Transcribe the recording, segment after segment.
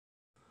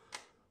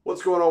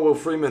What's going on, Will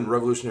Freeman,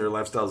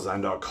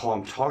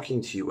 RevolutionaryLifestyleDesign.com,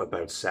 talking to you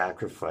about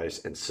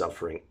sacrifice and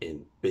suffering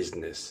in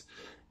business.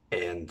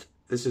 And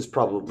this is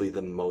probably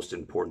the most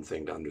important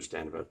thing to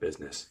understand about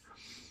business,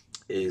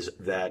 is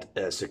that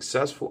a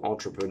successful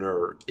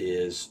entrepreneur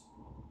is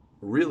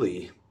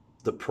really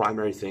the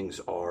primary things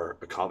are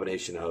a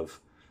combination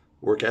of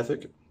work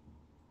ethic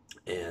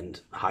and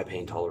high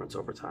pain tolerance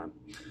over time.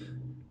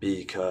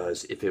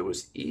 Because if it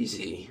was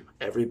easy,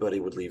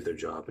 everybody would leave their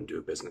job and do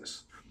a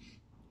business.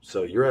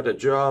 So you're at a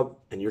job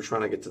and you're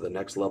trying to get to the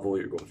next level.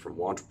 You're going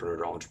from entrepreneur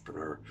to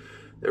entrepreneur.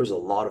 There's a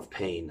lot of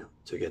pain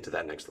to get to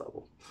that next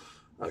level.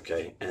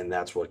 Okay. And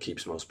that's what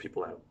keeps most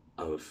people out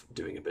of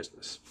doing a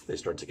business. They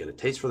start to get a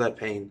taste for that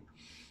pain.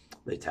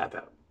 They tap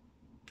out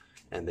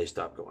and they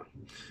stop going.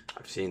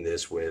 I've seen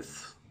this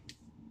with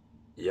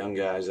young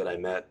guys that I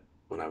met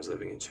when I was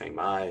living in Chiang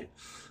Mai.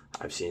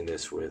 I've seen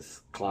this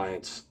with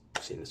clients.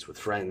 I've seen this with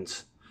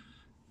friends.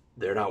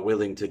 They're not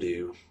willing to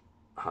do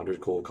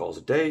 100 cold calls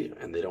a day,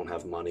 and they don't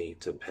have money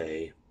to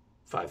pay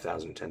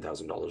 $5,000,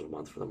 $10,000 a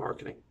month for the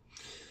marketing.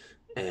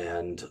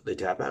 And they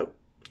tap out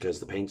because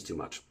the pain's too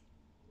much.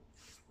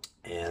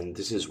 And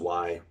this is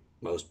why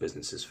most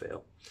businesses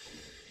fail.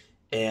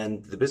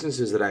 And the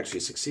businesses that actually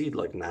succeed,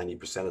 like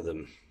 90% of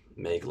them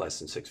make less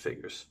than six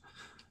figures.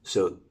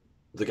 So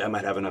the guy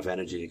might have enough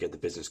energy to get the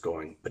business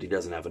going, but he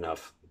doesn't have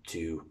enough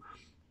to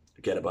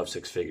get above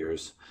six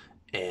figures.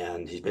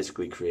 And he's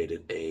basically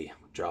created a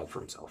job for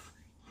himself.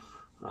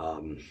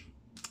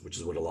 Which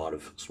is what a lot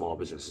of small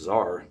businesses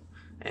are,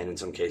 and in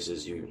some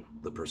cases,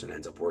 the person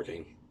ends up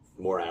working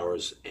more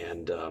hours,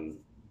 and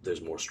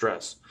there's more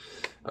stress.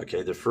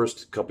 Okay, the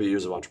first couple of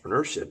years of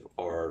entrepreneurship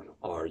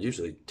are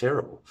usually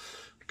terrible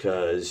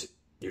because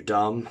you're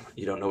dumb,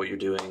 you don't know what you're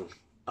doing,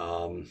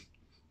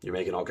 you're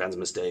making all kinds of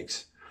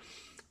mistakes,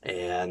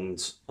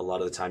 and a lot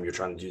of the time you're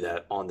trying to do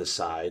that on the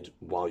side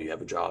while you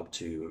have a job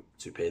to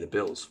pay the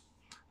bills.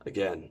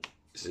 Again,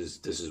 this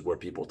is where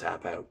people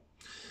tap out.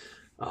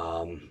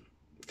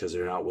 Because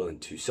they're not willing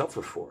to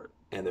suffer for it,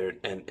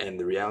 and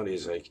the reality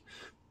is, like,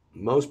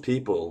 most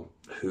people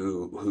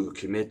who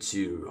commit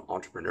to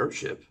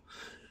entrepreneurship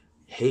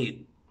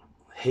hate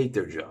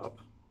their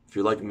job. If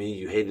you're like me,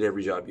 you hated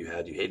every job you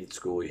had. You hated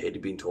school. You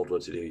hated being told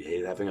what to do. You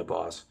hated having a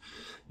boss.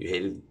 You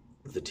hated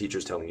the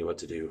teachers telling you what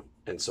to do,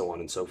 and so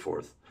on and so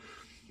forth.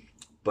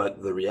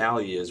 But the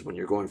reality is, when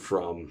you're going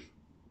from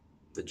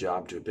the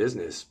job to a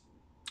business,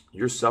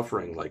 you're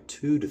suffering like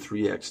 2 to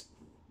 3x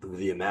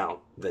the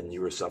amount than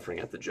you were suffering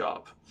at the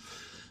job,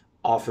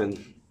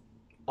 often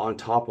on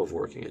top of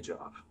working a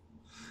job.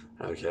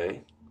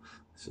 Okay,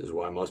 this is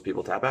why most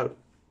people tap out.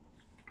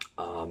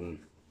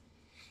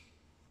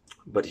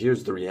 But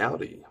here's the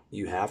reality: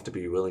 you have to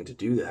be willing to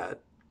do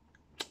that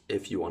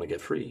if you want to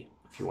get free,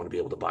 if you want to be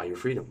able to buy your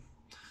freedom.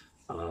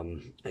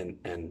 And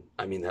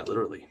I mean that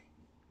literally.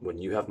 When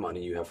you have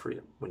money, you have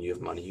freedom. When you have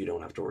money, you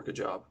don't have to work a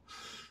job.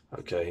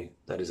 Okay,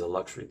 that is a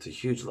luxury. It's a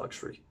huge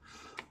luxury.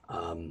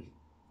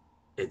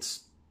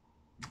 It's,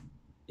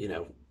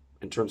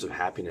 in terms of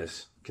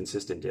happiness,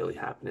 consistent daily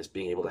happiness,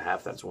 being able to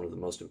have that's one of the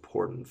most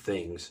important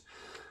things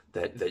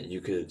that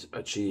you could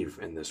achieve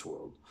in this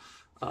world.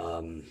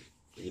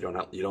 You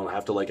don't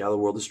have to like how the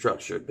world is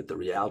structured, but the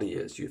reality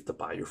is you have to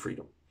buy your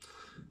freedom.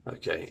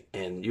 Okay,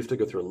 and you have to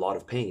go through a lot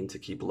of pain to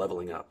keep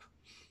leveling up.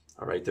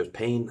 All right, there's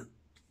pain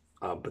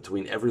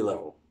between every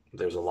level.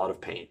 There's a lot of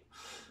pain,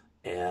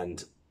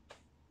 and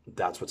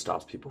that's what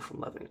stops people from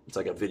leveling. It's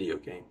like a video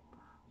game.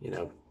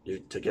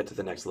 To get to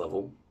the next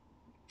level,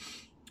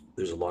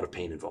 there's a lot of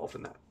pain involved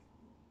in that.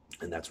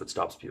 And that's what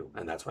stops people.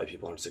 And that's why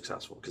people aren't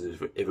successful.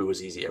 Because if it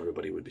was easy,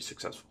 everybody would be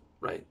successful,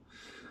 right?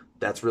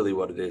 That's really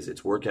what it is.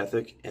 It's work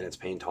ethic, and it's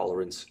pain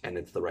tolerance, and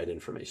it's the right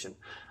information.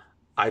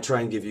 I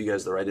try and give you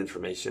guys the right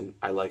information.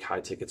 I like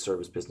high ticket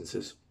service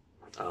businesses.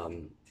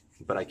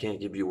 But I can't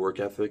give you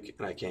work ethic,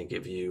 and I can't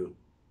give you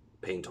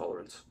pain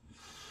tolerance.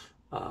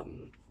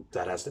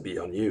 That has to be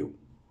on you.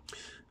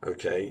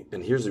 Okay?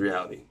 And here's the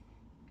reality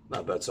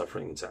about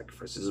suffering and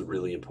sacrifice. This is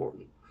really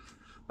important.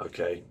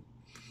 Okay,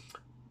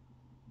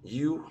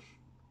 you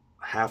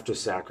have to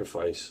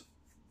sacrifice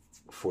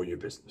for your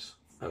business.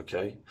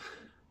 Okay,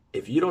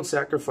 if you don't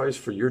sacrifice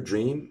for your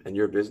dream and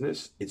your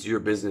business, it's your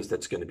business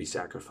that's going to be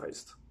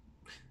sacrificed.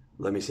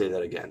 Let me say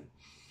that again.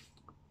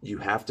 You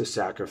have to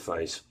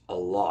sacrifice a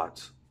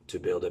lot to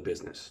build a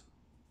business.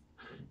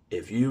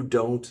 If you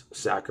don't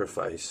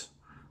sacrifice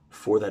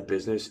for that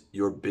business,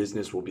 your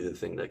business will be the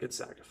thing that gets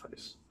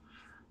sacrificed.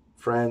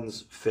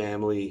 Friends,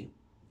 family,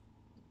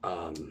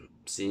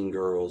 seeing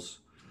girls,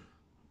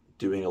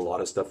 doing a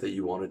lot of stuff that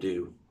you want to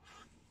do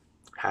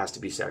has to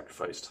be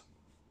sacrificed,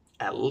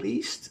 at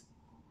least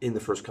in the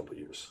first couple of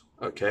years.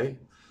 Okay,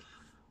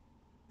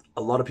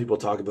 a lot of people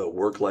talk about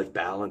work-life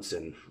balance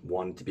and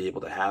wanting to be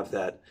able to have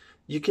that.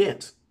 You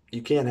can't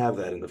have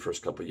that in the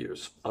first couple of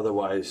years.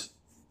 Otherwise,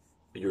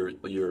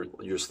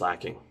 you're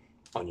slacking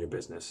on your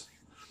business,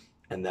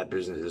 and that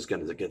business is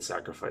going to get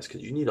sacrificed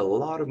because you need a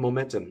lot of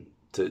momentum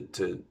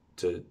to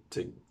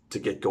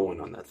get going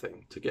on that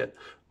thing, to get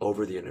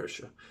over the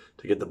inertia,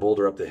 to get the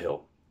boulder up the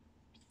hill,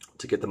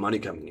 to get the money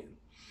coming in.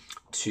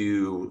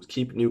 to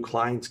keep new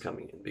clients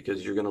coming in,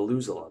 because you're going to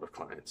lose a lot of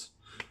clients,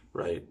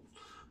 right?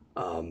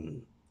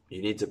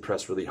 You need to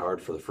press really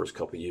hard for the first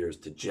couple of years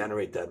to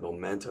generate that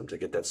momentum, to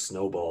get that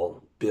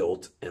snowball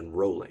built and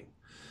rolling.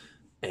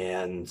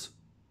 And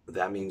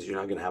that means you're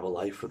not going to have a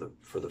life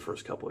for the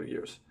first couple of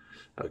years.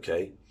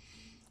 Okay?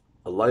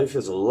 A life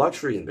is a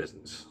luxury in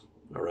business,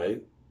 all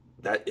right?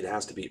 That it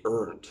has to be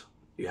earned.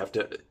 You have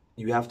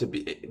to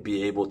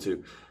be able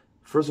to,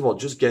 first of all,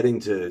 just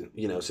getting to,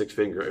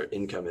 six-figure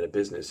income in a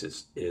business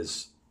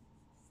is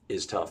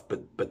tough,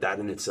 but that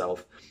in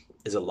itself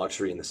is a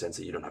luxury in the sense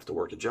that you don't have to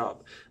work a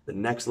job. The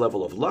next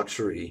level of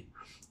luxury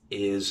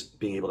is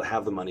being able to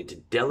have the money to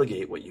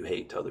delegate what you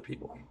hate to other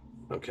people.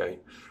 Okay?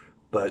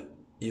 But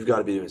you've got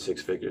to be doing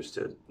six figures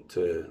to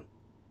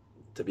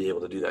be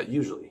able to do that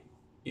usually.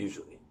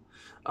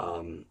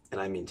 And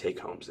I mean take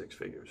home six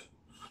figures.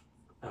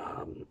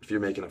 If you're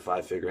making a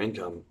 5-figure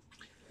income,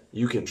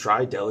 you can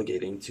try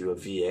delegating to a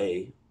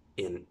VA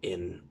in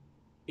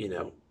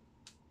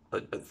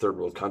a third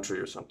world country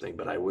or something,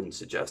 but I wouldn't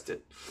suggest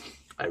it.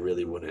 I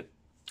really wouldn't.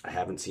 I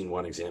haven't seen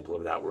one example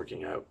of that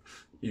working out.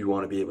 You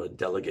want to be able to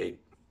delegate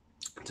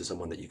to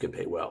someone that you can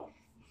pay well.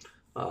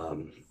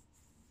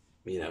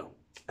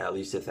 At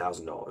least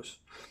 $1,000.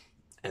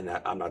 And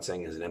that, I'm not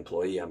saying as an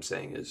employee, I'm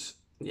saying is,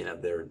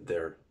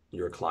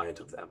 you're a client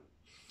of them.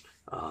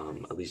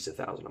 At least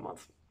 $1,000 a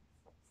month.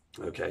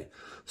 Okay.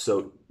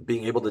 So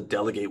being able to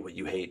delegate what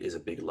you hate is a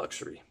big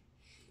luxury.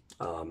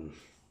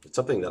 It's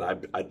something that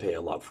I'd pay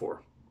a lot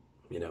for,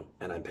 and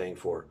I'm paying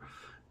for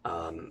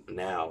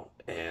now,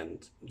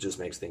 and just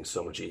makes things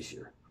so much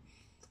easier.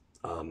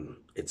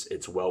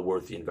 It's well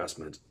worth the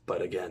investment,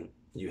 but again,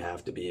 you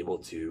have to be able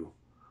to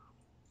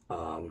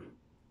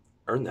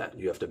earn that.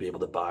 You have to be able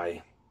to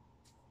buy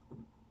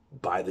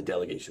the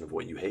delegation of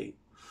what you hate.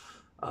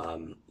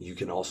 You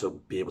can also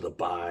be able to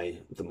buy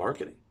the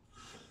marketing,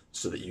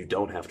 so that you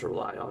don't have to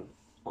rely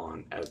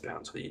on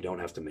outbound, so that you don't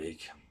have to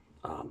make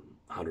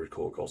 100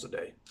 cold calls a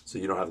day, so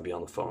you don't have to be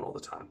on the phone all the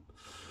time.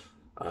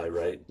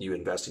 Right? You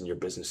invest in your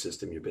business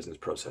system, your business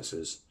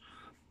processes,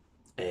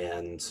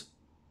 and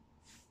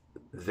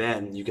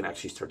then you can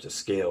actually start to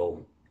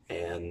scale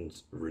and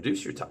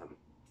reduce your time,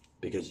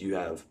 because you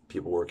have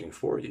people working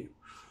for you.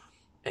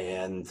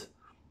 And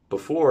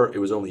before, it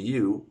was only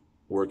you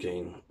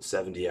working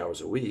 70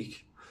 hours a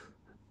week.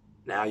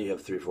 Now you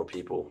have 3 or 4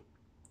 people,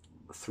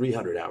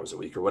 300 hours a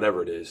week, or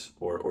whatever it is,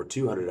 or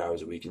 200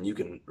 hours a week, and you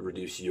can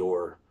reduce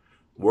your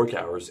work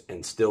hours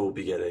and still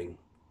be getting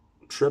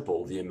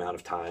triple the amount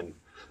of time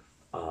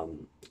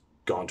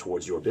gone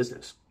towards your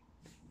business.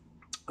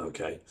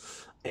 Okay?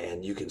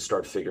 And you can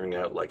start figuring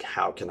out, like,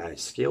 how can I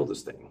scale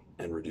this thing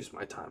and reduce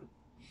my time?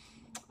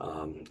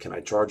 Can I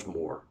charge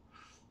more?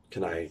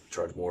 Can I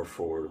charge more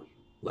for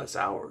less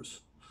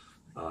hours?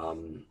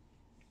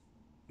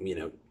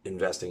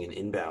 Investing in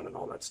inbound and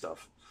all that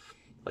stuff.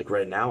 Like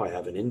right now, I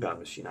have an inbound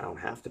machine. I don't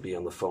have to be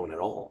on the phone at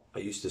all.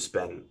 I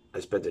spent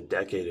a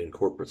decade in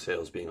corporate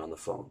sales being on the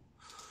phone.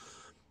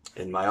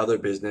 In my other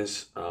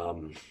business,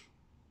 the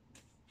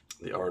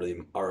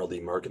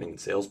RLD marketing and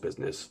sales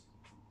business,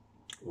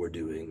 we're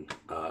doing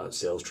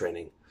sales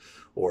training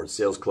or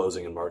sales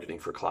closing and marketing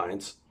for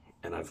clients.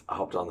 And I've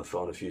hopped on the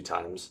phone a few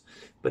times,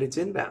 but it's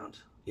inbound.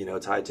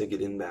 It's high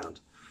ticket inbound.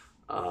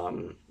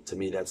 To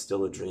me, that's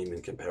still a dream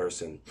in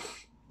comparison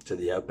to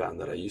the outbound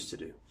that I used to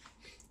do.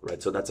 Right,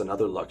 so that's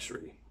another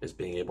luxury, is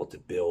being able to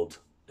build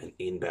an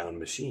inbound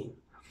machine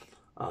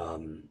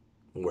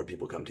where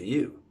people come to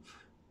you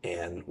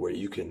and where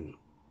you can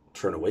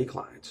turn away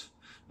clients.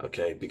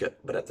 Okay,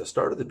 but at the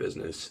start of the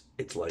business,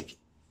 it's like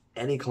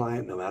any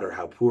client, no matter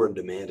how poor and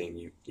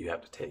demanding, you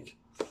have to take.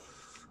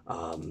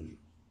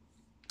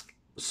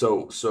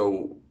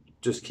 So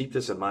just keep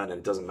this in mind, and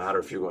it doesn't matter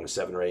if you're going to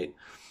 7 or 8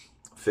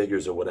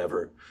 figures or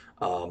whatever.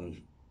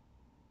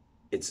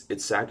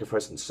 It's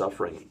sacrifice and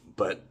suffering,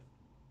 but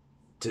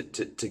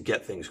to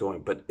get things going.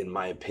 But in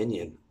my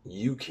opinion,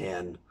 you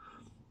can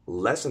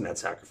lessen that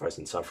sacrifice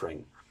and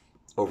suffering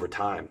over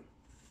time.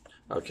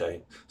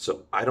 Okay,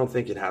 so I don't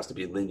think it has to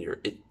be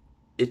linear.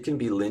 It can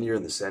be linear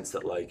in the sense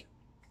that, like,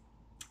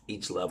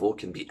 each level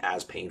can be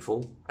as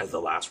painful as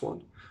the last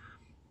one.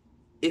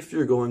 If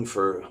you're going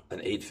for an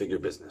 8-figure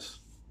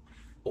business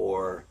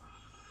or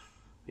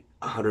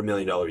 $100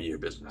 million a year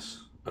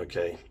business,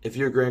 okay, if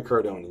you're Grant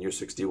Cardone and you're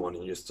 61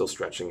 and you're still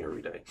stretching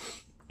every day,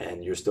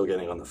 and you're still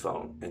getting on the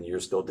phone, and you're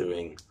still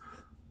doing,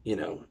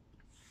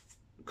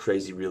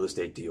 crazy real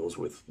estate deals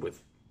with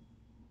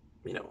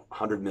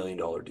 $100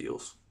 million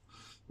deals,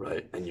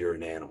 right? And you're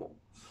an animal,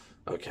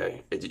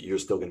 okay? You're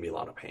still going to be a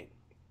lot of pain.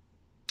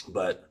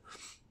 But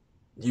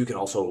you can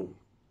also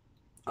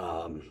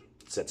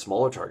set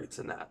smaller targets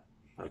than that,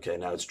 okay?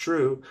 Now, it's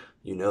true,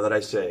 that I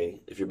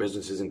say, if your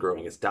business isn't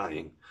growing, it's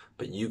dying,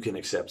 but you can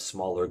accept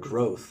smaller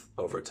growth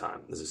over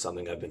time. This is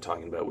something I've been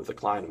talking about with a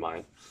client of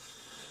mine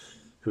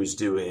who's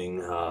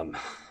doing,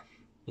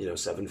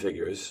 7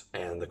 figures.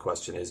 And the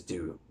question is,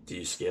 do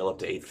you scale up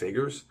to 8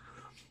 figures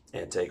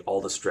and take all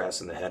the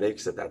stress and the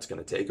headaches that's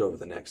going to take over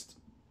the next,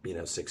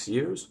 6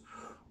 years?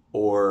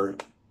 Or,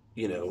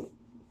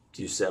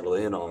 do you settle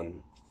in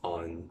on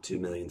 2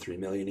 million, 3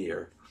 million a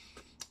year,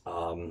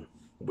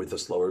 with a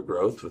slower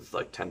growth, with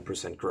like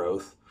 10%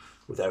 growth,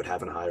 without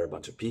having to hire a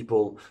bunch of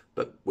people,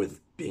 but with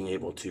being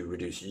able to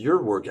reduce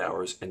your work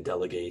hours and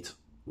delegate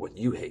what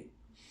you hate?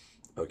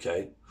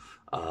 Okay.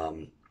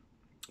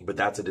 But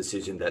that's a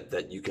decision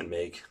that you can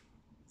make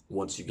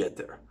once you get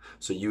there.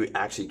 So you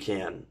actually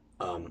can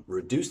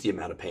reduce the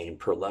amount of pain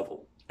per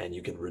level, and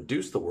you can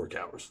reduce the work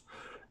hours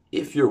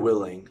if you're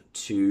willing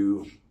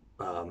to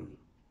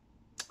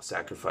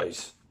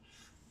sacrifice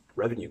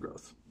revenue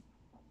growth,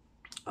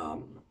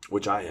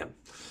 which I am.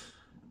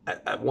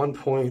 At one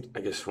point,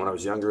 I guess when I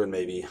was younger, and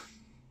maybe,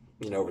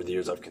 over the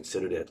years, I've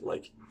considered it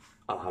like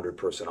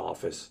 100-person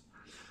office.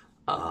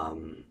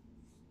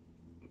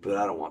 But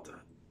I don't want that.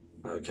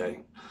 Okay.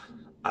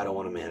 I don't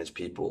want to manage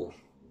people.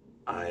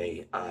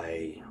 I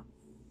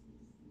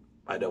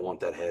don't want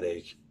that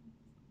headache.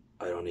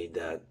 I don't need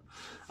that.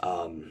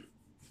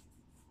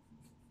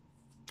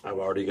 I've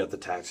already got the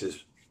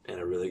taxes in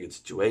a really good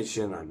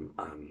situation.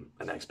 I'm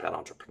an expat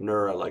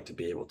entrepreneur. I like to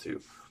be able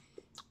to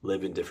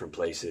live in different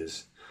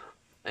places,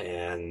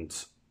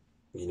 and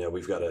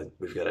we've got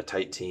a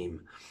tight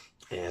team.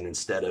 And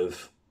instead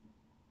of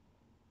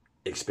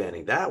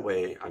expanding that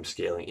way, I'm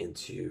scaling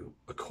into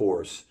a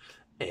course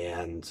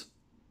and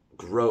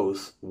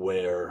growth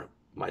where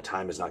my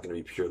time is not going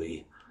to be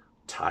purely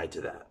tied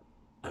to that.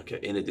 Okay,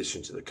 in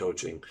addition to the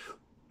coaching,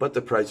 but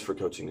the price for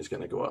coaching is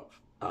going to go up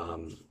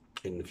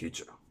in the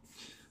future.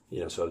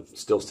 So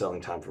still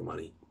selling time for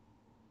money,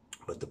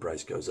 but the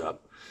price goes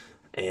up,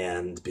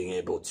 and being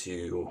able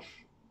to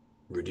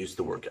reduce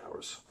the work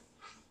hours,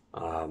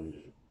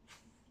 and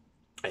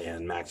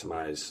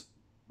maximize,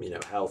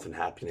 health and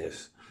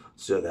happiness,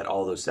 so that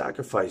all those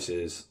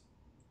sacrifices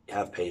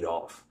have paid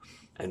off,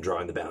 and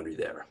drawing the boundary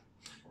there.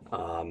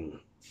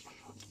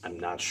 I'm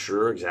not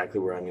sure exactly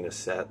where I'm going to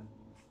set,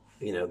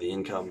 the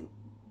income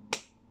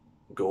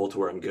goal to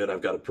where I'm good.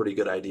 I've got a pretty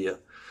good idea,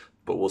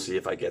 but we'll see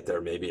if I get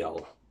there. Maybe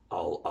I'll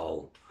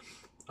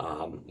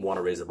want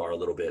to raise the bar a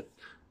little bit.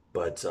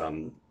 But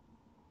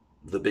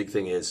the big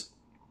thing is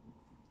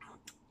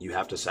you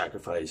have to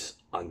sacrifice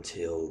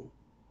until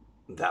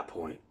that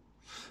point.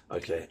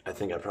 Okay, I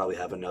think I probably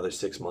have another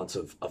 6 months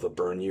of a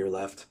burn year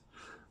left.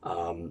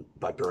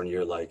 By burn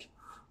year, like,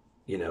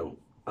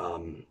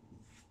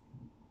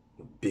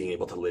 being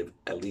able to live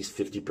at least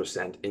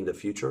 50% in the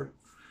future.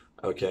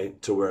 Okay,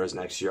 to whereas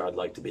next year I'd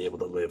like to be able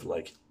to live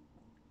like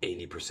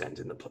 80%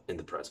 in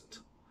the present,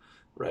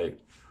 right?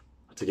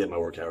 To get my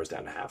work hours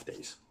down to half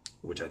days,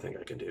 which I think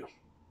I can do,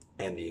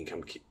 and the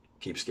income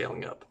keeps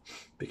scaling up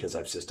because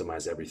I've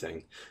systemized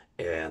everything,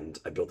 and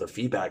I built a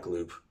feedback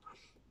loop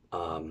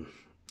on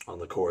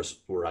the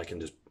course where I can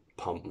just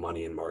pump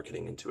money and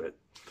marketing into it.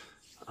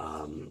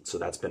 So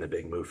that's been a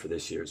big move for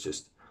this year. It's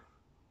just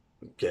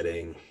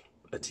getting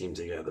a team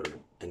together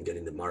and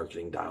getting the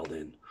marketing dialed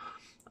in,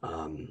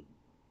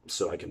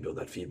 so I can build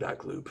that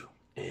feedback loop,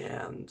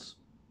 and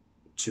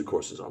 2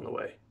 courses on the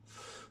way.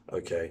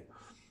 Okay.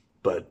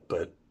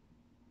 But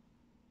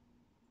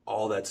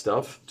all that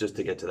stuff just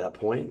to get to that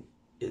point,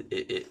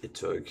 it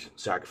took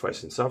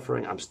sacrifice and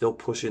suffering. I'm still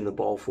pushing the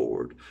ball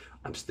forward.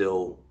 I'm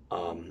still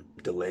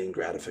delaying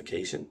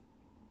gratification.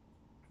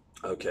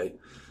 Okay.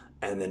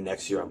 And then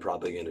next year I'm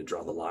probably going to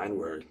draw the line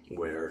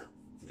where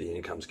the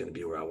income's going to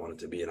be where I want it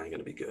to be, and I'm going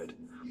to be good.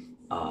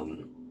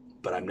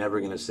 But I'm never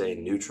going to say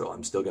neutral.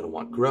 I'm still going to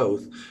want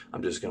growth.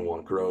 I'm just going to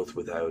want growth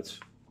without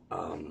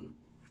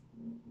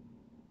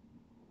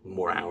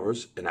more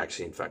hours, and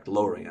actually, in fact,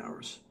 lowering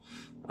hours.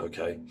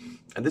 Okay.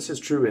 And this is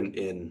true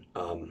in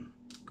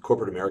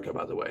corporate America,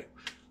 by the way.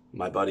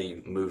 My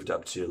buddy moved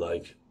up to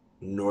like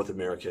North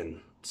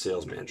American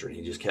sales manager, and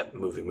he just kept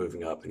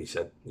moving up. And he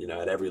said,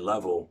 at every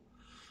level,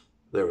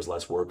 there was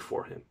less work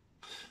for him.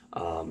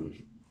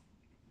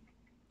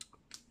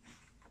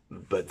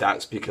 But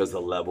that's because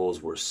the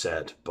levels were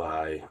set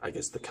by, I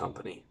guess, the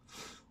company.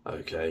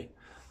 Okay.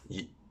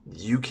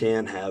 You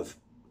can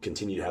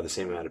continue to have the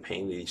same amount of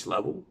pain at each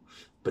level,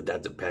 but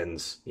that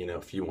depends,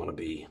 if you want to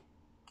be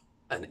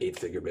an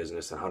 8-figure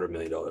business, $100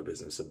 million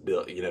business, $1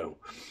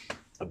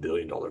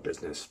 billion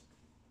business.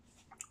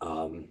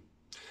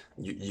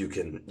 You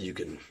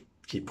can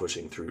keep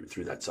pushing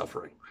through that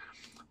suffering,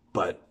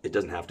 but it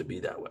doesn't have to be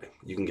that way.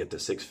 You can get to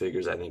 6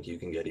 figures. I think you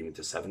can get even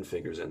to 7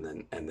 figures,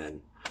 and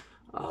then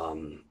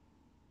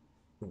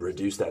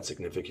reduce that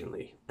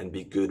significantly and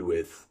be good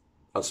with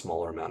a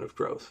smaller amount of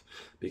growth,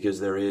 because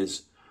there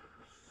is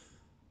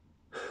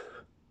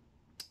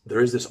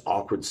this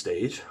awkward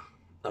stage.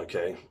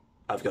 Okay.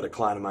 I've got a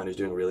client of mine who's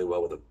doing really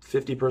well with a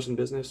 50-person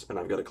business, and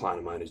I've got a client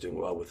of mine who's doing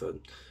well with a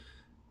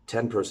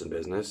 10-person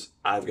business.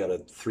 I've got a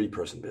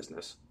 3-person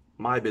business.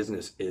 My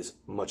business is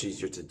much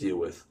easier to deal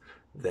with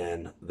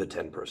than the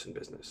 10-person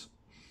business.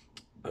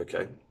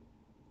 Okay.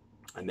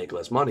 I make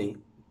less money,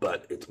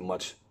 but it's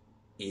much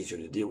easier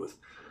to deal with.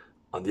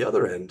 On the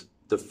other end,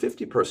 the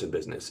 50-person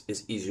business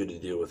is easier to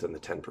deal with than the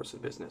 10-person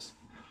business,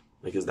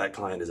 because that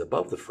client is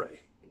above the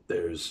fray.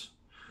 There's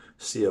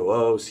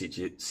COO,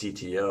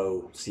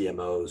 CTO,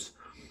 CMOs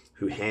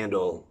who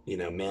handle,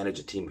 manage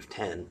a team of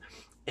 10,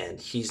 and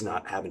he's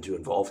not having to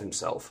involve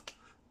himself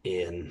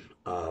in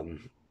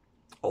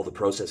all the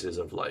processes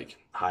of like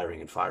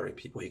hiring and firing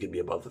people. He could be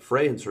above the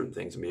fray in certain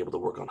things and be able to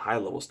work on high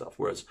level stuff.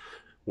 Whereas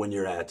when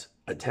you're at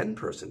a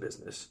 10-person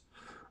business,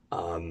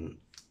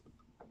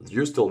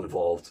 you're still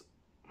involved,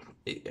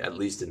 at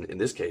least in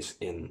this case,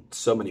 in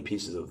so many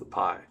pieces of the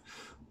pie,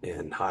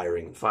 in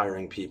hiring and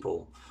firing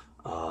people,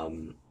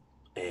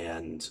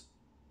 and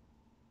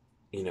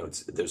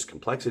there's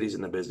complexities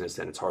in the business,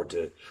 and it's hard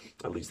to,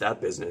 at least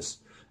that business,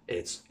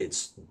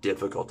 it's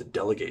difficult to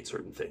delegate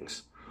certain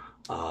things.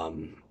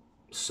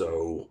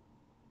 So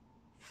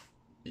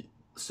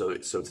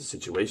it's a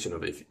situation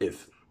of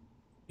if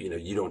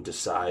you don't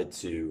decide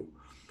to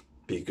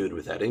be good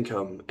with that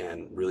income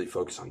and really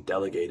focus on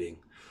delegating,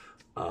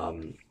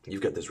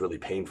 you've got this really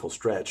painful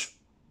stretch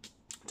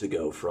to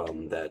go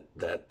from that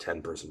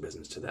 10-person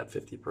business to that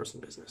 50-person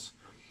business,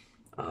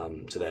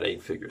 to that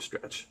 8-figure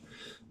stretch.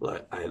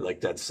 I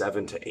like that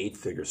 7 to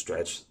 8-figure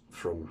stretch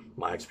from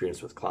my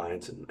experience with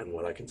clients and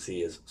what I can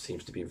see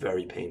seems to be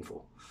very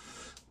painful,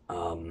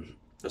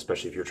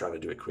 especially if you're trying to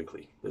do it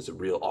quickly. There's a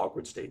real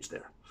awkward stage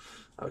there.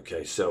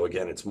 Okay, so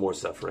again, it's more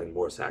suffering,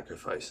 more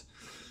sacrifice,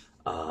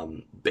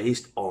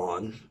 based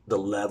on the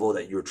level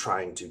that you're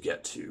trying to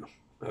get to.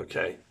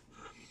 Okay,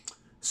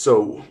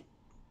 so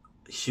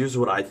here's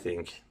what I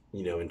think,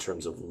 in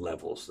terms of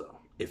levels though.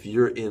 If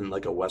you're in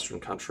like a Western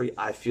country,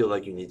 I feel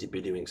like you need to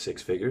be doing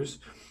 6 figures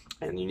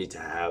and you need to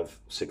have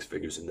 6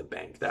 figures in the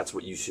bank. That's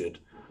what you should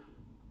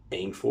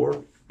aim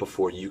for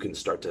before you can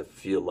start to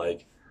feel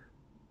like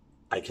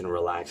I can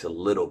relax a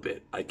little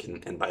bit.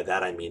 And by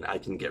that I mean I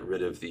can get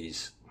rid of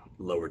these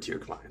lower tier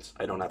clients.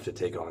 I don't have to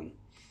take on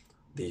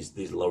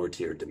these lower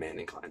tier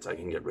demanding clients. I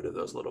can get rid of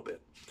those a little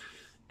bit.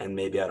 And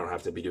maybe I don't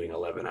have to be doing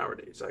 11-hour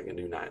days. I can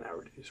do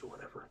 9-hour days or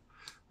whatever,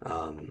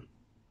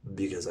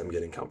 because I'm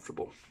getting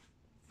comfortable.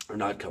 Or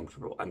not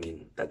comfortable. I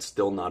mean, that's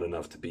still not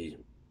enough to be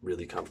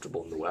really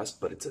comfortable in the West,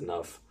 but it's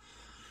enough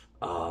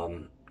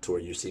to where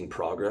you're seeing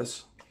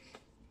progress,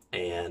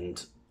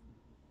 and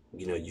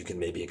you can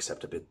maybe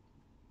accept a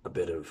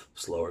bit of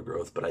slower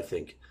growth. But I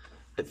think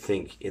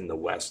in the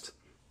West,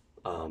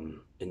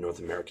 in North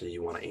America,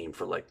 you want to aim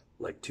for like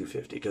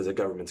 250, because the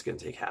government's going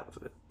to take half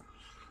of it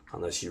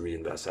unless you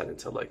reinvest that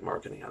into like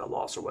marketing at a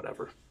loss or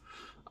whatever.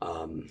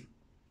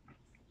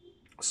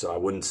 So I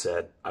wouldn't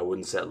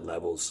set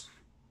levels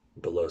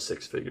below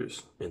 6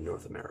 figures in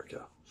North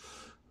America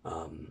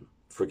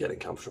for getting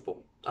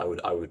comfortable. I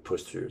would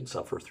push through and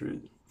suffer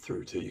through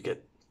till you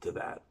get to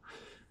that.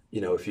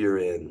 If you're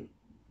in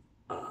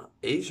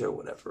Asia or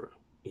whatever,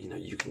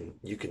 you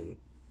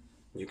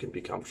can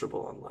be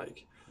comfortable on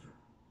like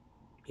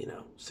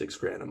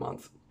 $6,000 a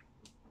month.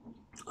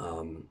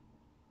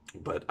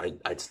 But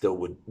I still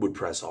would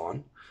press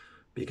on,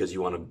 because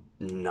you want to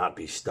not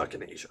be stuck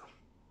in Asia.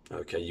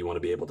 Okay, you want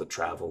to be able to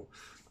travel.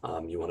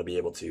 You want to be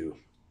able to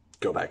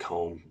go back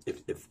home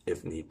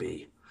if need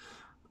be.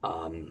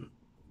 But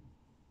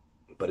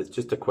it's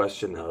just a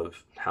question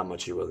of how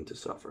much you're willing to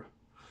suffer,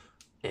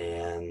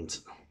 and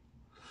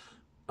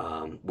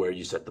where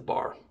you set the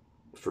bar.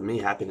 For me,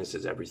 happiness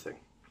is everything.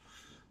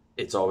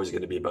 It's always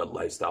going to be about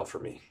lifestyle for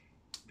me.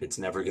 It's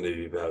never going to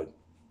be about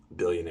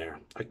billionaire,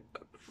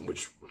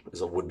 which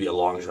would be a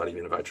long shot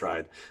even if I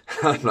tried.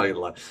 I'm not going to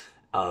lie.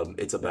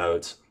 It's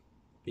about,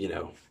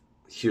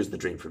 here's the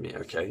dream for me,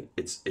 okay?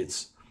 It's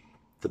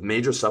the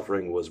major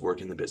suffering was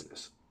working the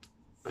business,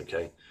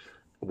 okay?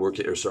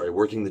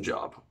 Working the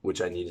job,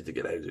 which I needed to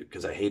get out of it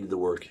because I hated the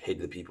work,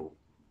 hated the people,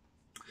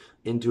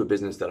 into a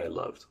business that I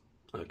loved,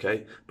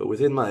 okay? But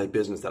within my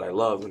business that I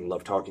love and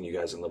love talking to you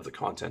guys and love the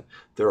content,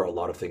 there are a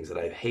lot of things that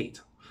I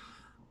hate,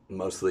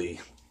 mostly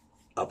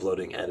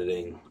uploading,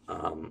 editing,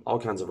 all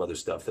kinds of other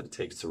stuff that it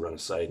takes to run a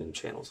site and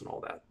channels and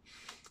all that.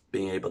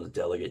 Being able to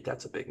delegate,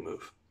 that's a big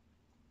move,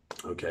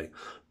 okay?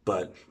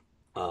 But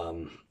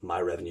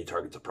my revenue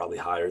targets are probably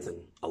higher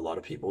than a lot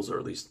of people's, or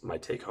at least my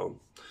take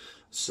home.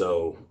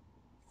 So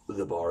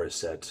the bar is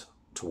set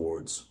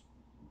towards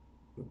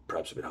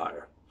perhaps a bit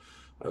higher,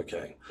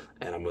 okay?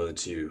 And I'm willing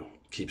to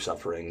keep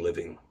suffering,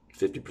 living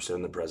 50%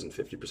 in the present,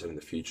 50% in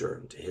the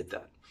future to hit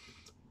that.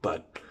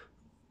 But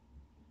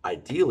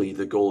ideally,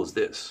 the goal is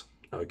this,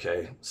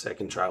 okay?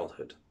 Second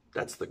childhood,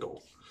 that's the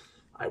goal.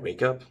 I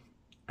wake up,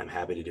 I'm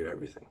happy to do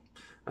everything,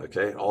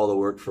 okay? All the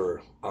work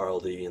for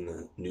RLD and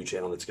the new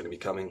channel that's going to be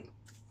coming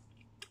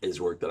is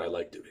work that I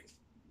like doing,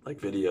 like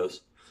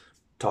videos,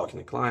 talking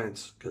to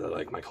clients because I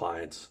like my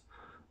clients,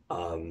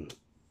 and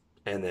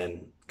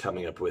then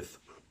coming up with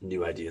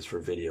new ideas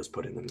for videos,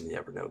 putting them in the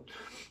Evernote,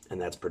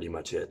 and that's pretty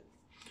much it,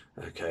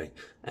 okay?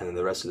 And then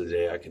the rest of the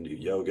day I can do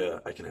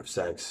yoga, I can have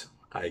sex,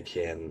 I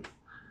can,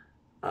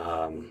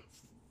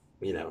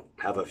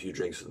 have a few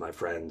drinks with my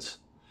friends,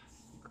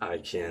 I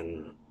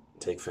can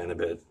take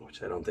Phenibut,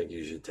 which I don't think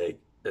you should take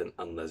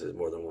unless it's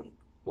more than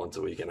once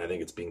a week, and I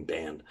think it's being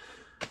banned.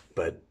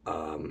 But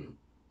I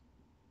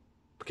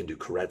can do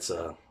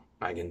Carezza,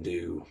 I can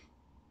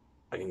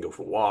go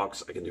for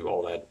walks, I can do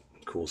all that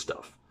cool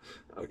stuff,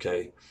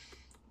 okay?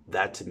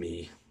 That to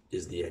me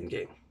is the end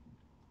game.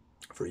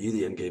 For you,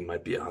 the end game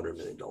might be $100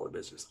 million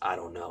business. I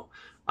don't know.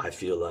 I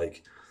feel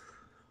like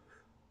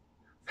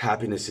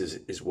happiness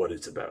is what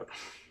it's about.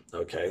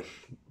 Okay.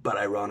 But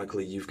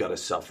ironically, you've got to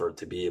suffer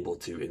to be able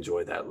to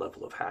enjoy that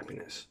level of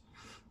happiness.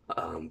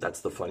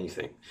 That's the funny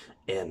thing.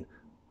 And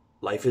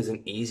life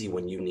isn't easy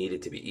when you need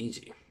it to be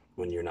easy,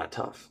 when you're not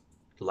tough.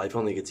 Life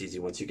only gets easy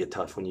once you get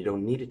tough, when you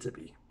don't need it to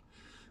be.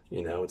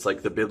 You know, it's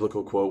like the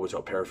biblical quote, which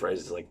I'll paraphrase,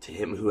 is like, to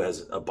him who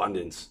has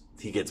abundance,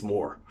 he gets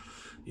more,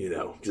 you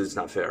know, because it's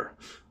not fair.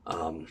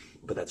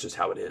 But that's just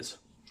how it is.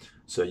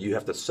 So you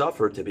have to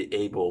suffer to be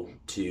able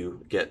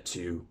to get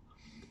to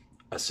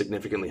a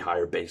significantly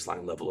higher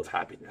baseline level of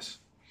happiness.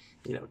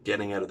 You know,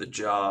 getting out of the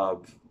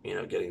job, you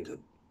know, getting to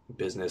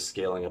business,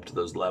 scaling up to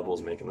those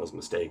levels, making those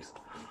mistakes,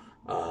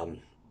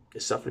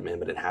 is suffering, man,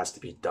 but it has to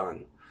be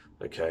done.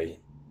 Okay.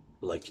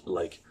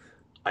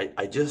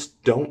 I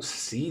just don't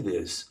see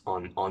this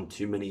on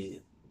too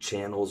many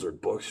channels or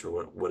books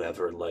or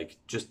whatever. Like,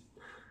 just,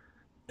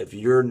 if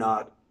you're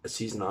not a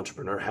seasoned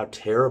entrepreneur, how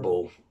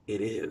terrible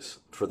it is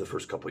for the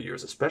first couple of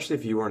years, especially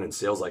if you weren't in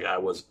sales like I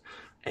was,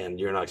 and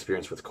you're not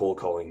experienced with cold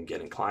calling and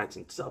getting clients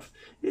and stuff.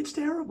 It's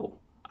terrible.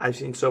 I've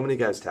seen so many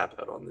guys tap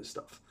out on this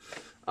stuff,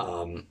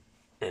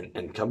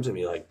 and come to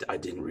me like, I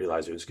didn't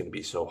realize it was going to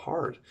be so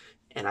hard.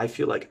 And I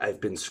feel like I've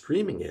been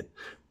screaming it,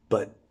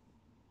 but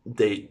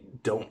they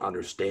don't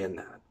understand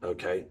that.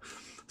 Okay.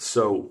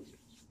 So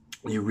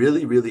you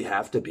really, really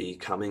have to be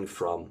coming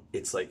from,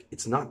 it's like,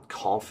 it's not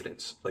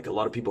confidence. Like, a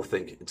lot of people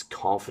think it's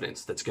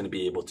confidence that's going to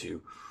be able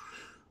to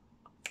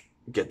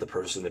get the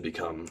person to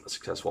become a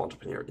successful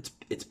entrepreneur.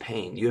 It's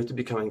pain. You have to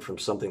be coming from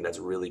something that's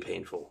really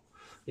painful,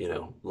 you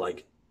know,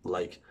 like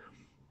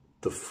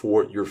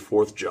your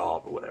fourth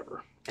job or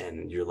whatever.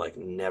 And you're like,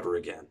 never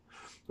again,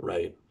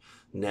 right?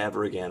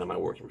 Never again am I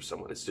working for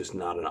someone. It's just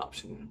not an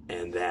option.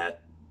 And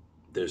that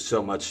there's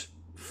so much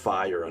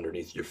fire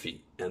underneath your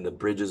feet, and the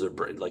bridges are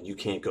like, you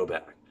can't go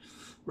back,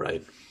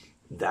 right?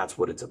 That's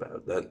what it's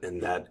about.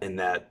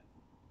 That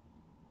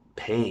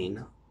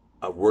pain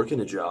of working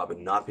a job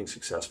and not being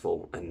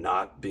successful and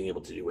not being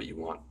able to do what you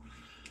want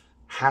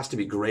has to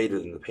be greater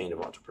than the pain of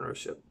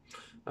entrepreneurship.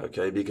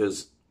 Okay,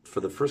 because for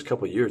the first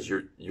couple of years,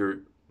 you're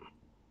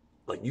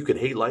like, you could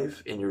hate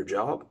life in your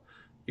job,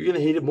 you're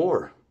gonna hate it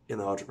more in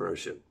the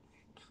entrepreneurship.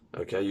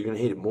 Okay, you're gonna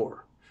hate it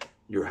more.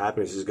 Your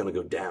happiness is gonna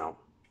go down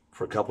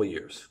for a couple of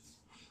years.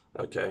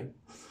 Okay.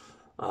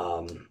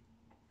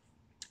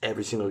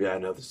 Every single guy I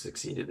know that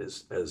succeeded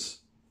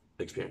has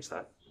experienced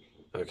that.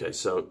 Okay.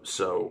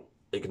 So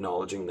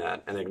acknowledging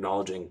that, and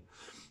acknowledging,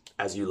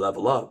 as you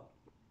level up,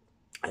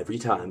 every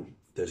time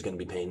there's going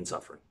to be pain and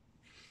suffering.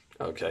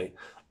 Okay.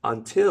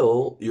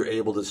 Until you're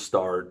able to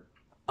start,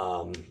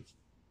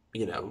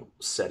 you know,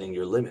 setting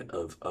your limit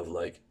of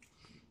like,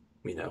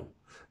 you know,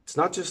 it's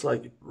not just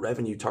like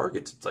revenue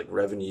targets. It's like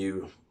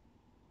revenue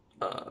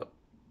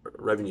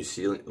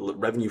ceiling,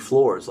 revenue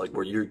floors, like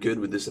where you're good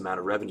with this amount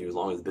of revenue as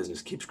long as the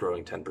business keeps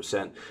growing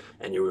 10%,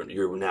 and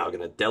you're now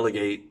going to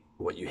delegate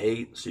what you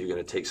hate. So you're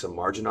going to take some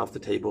margin off the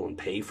table and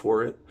pay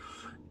for it,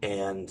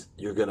 and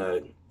you're going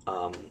to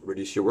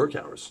reduce your work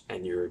hours,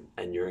 and you're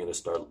going to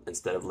start,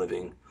 instead of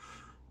living,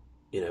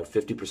 you know,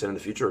 50% in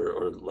the future,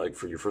 or like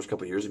for your first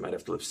couple of years, you might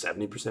have to live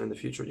 70% in the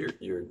future.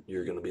 You're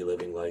going to be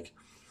living like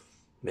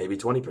maybe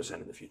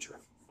 20% in the future.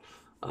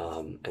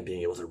 And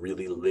being able to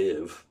really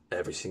live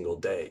every single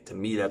day. To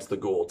me, that's the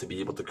goal, to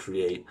be able to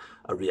create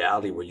a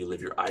reality where you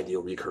live your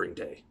ideal recurring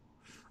day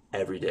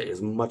every day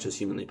as much as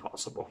humanly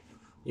possible,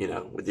 you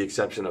know, with the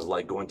exception of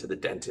like going to the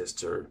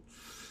dentist, or,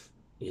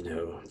 you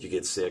know, you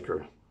get sick,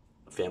 or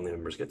family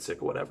members get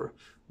sick, or whatever.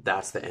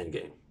 That's the end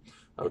game.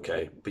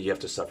 Okay. But you have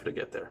to suffer to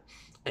get there.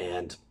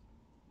 And,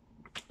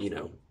 you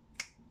know,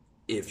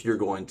 if you're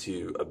going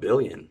to a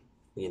billion,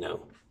 you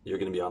know, you're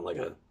going to be on like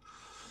a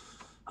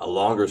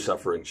longer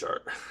suffering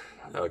chart.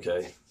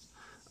 Okay.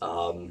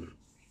 So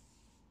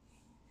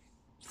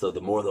the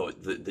more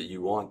that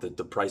you want,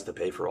 the price to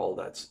pay for all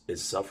that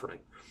is suffering.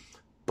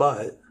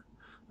 But,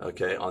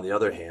 okay, on the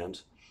other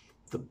hand,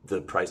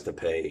 the price to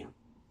pay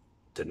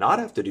to not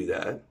have to do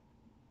that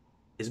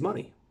is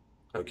money.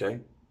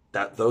 Okay.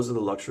 Those are the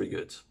luxury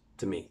goods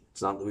to me.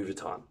 It's not Louis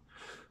Vuitton.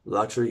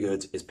 Luxury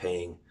goods is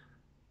paying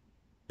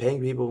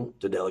people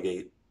to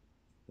delegate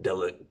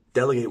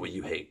what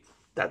you hate.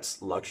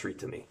 That's luxury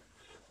to me.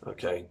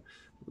 Okay.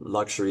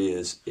 Luxury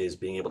is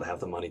being able to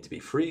have the money to be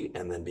free,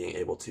 and then being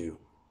able to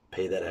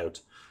pay that out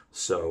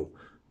so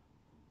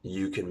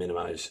you can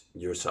minimize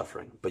your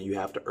suffering. But you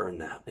have to earn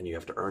that, and you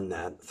have to earn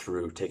that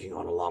through taking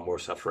on a lot more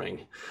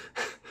suffering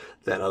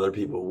than other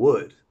people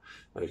would.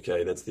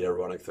 Okay. That's the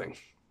ironic thing.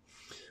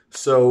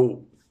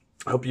 So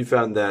I hope you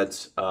found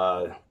that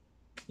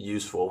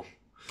useful.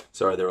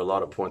 Sorry, there were a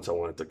lot of points I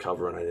wanted to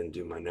cover, and I didn't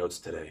do my notes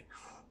today.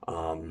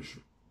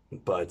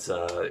 But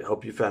I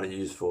hope you found it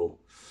useful.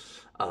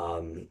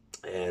 And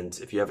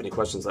if you have any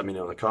questions, let me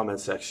know in the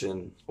comments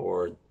section,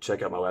 or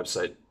check out my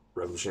website,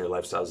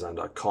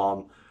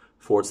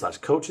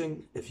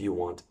 revolutionarylifestyledesign.com/coaching, if you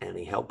want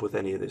any help with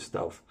any of this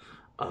stuff,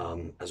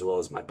 as well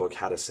as my book,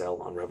 How to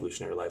Sell, on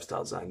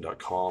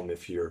revolutionarylifestyledesign.com,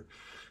 if you're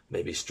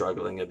maybe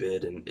struggling a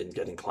bit in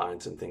getting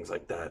clients and things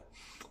like that.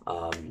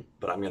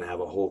 But I'm going to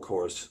have a whole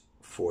course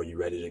for you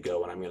ready to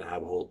go, and I'm going to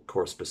have a whole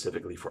course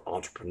specifically for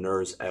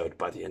entrepreneurs out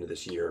by the end of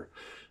this year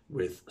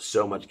with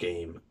so much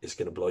game. It's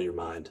going to blow your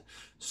mind.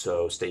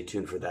 So stay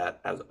tuned for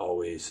that. As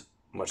always,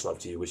 much love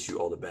to you. Wish you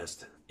all the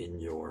best in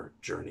your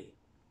journey.